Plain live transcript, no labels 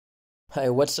Hi,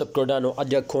 what's up Cardano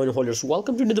ADA coin holders?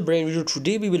 Welcome to the brain video.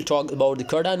 Today we will talk about the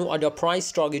Cardano ADA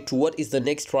price target to what is the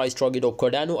next price target of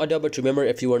Cardano ADA. But remember,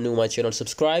 if you are new to my channel,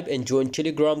 subscribe and join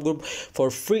Telegram group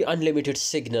for free unlimited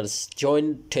signals.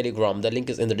 Join Telegram, the link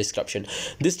is in the description.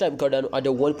 This time Cardano ADA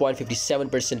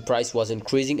 1.57% price was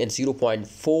increasing and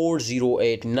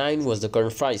 0.4089 was the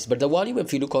current price. But the volume,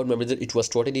 if you look out, remember that it was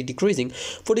totally decreasing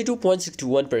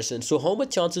 42.61%. So how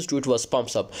much chances to it was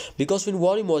pumps up? Because when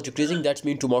volume was decreasing, that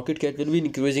means to market cap will be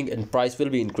increasing and price will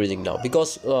be increasing now,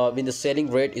 because when the selling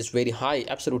rate is very high,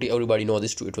 absolutely everybody knows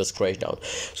this too, it was crashed down.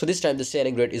 So this time the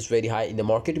selling rate is very high in the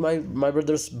market, my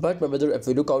brothers. But my brother, if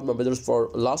we look out, my brothers, for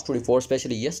last 24,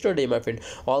 especially yesterday, my friend,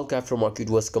 all capital market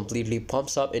was completely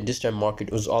pumps up, and this time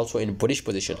market was also in bullish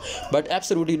position. But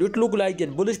absolutely it look like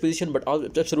in bullish position, but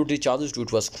absolutely chances to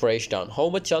it was crashed down. How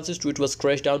much chances to it was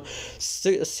crashed down?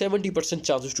 70%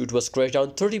 chances to it was crashed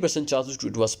down, 30% chances to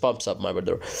it was pumps up, my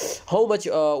brother. How much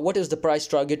what is the price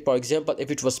target? For example,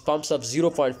 if it was pumps up,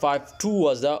 0.52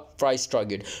 was the price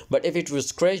target, but if it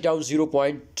was crashed down,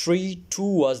 0.32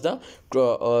 was the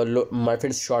my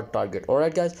friend's short target. All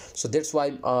right guys, so that's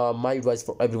why my advice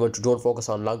for everyone to don't focus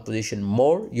on long position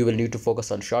more. You will need to focus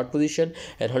on short position,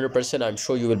 and 100% I'm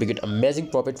sure you will be get amazing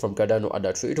profit from Cardano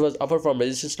ADA. So it was upper from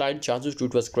resistance line, chances to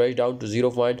it was crashed down to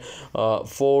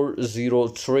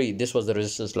 0.403. this was the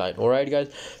resistance line. All right guys,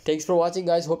 thanks for watching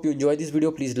guys, hope you enjoyed this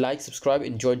video. Please like, subscribe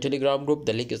and join Telegram group,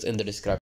 the link is in the description.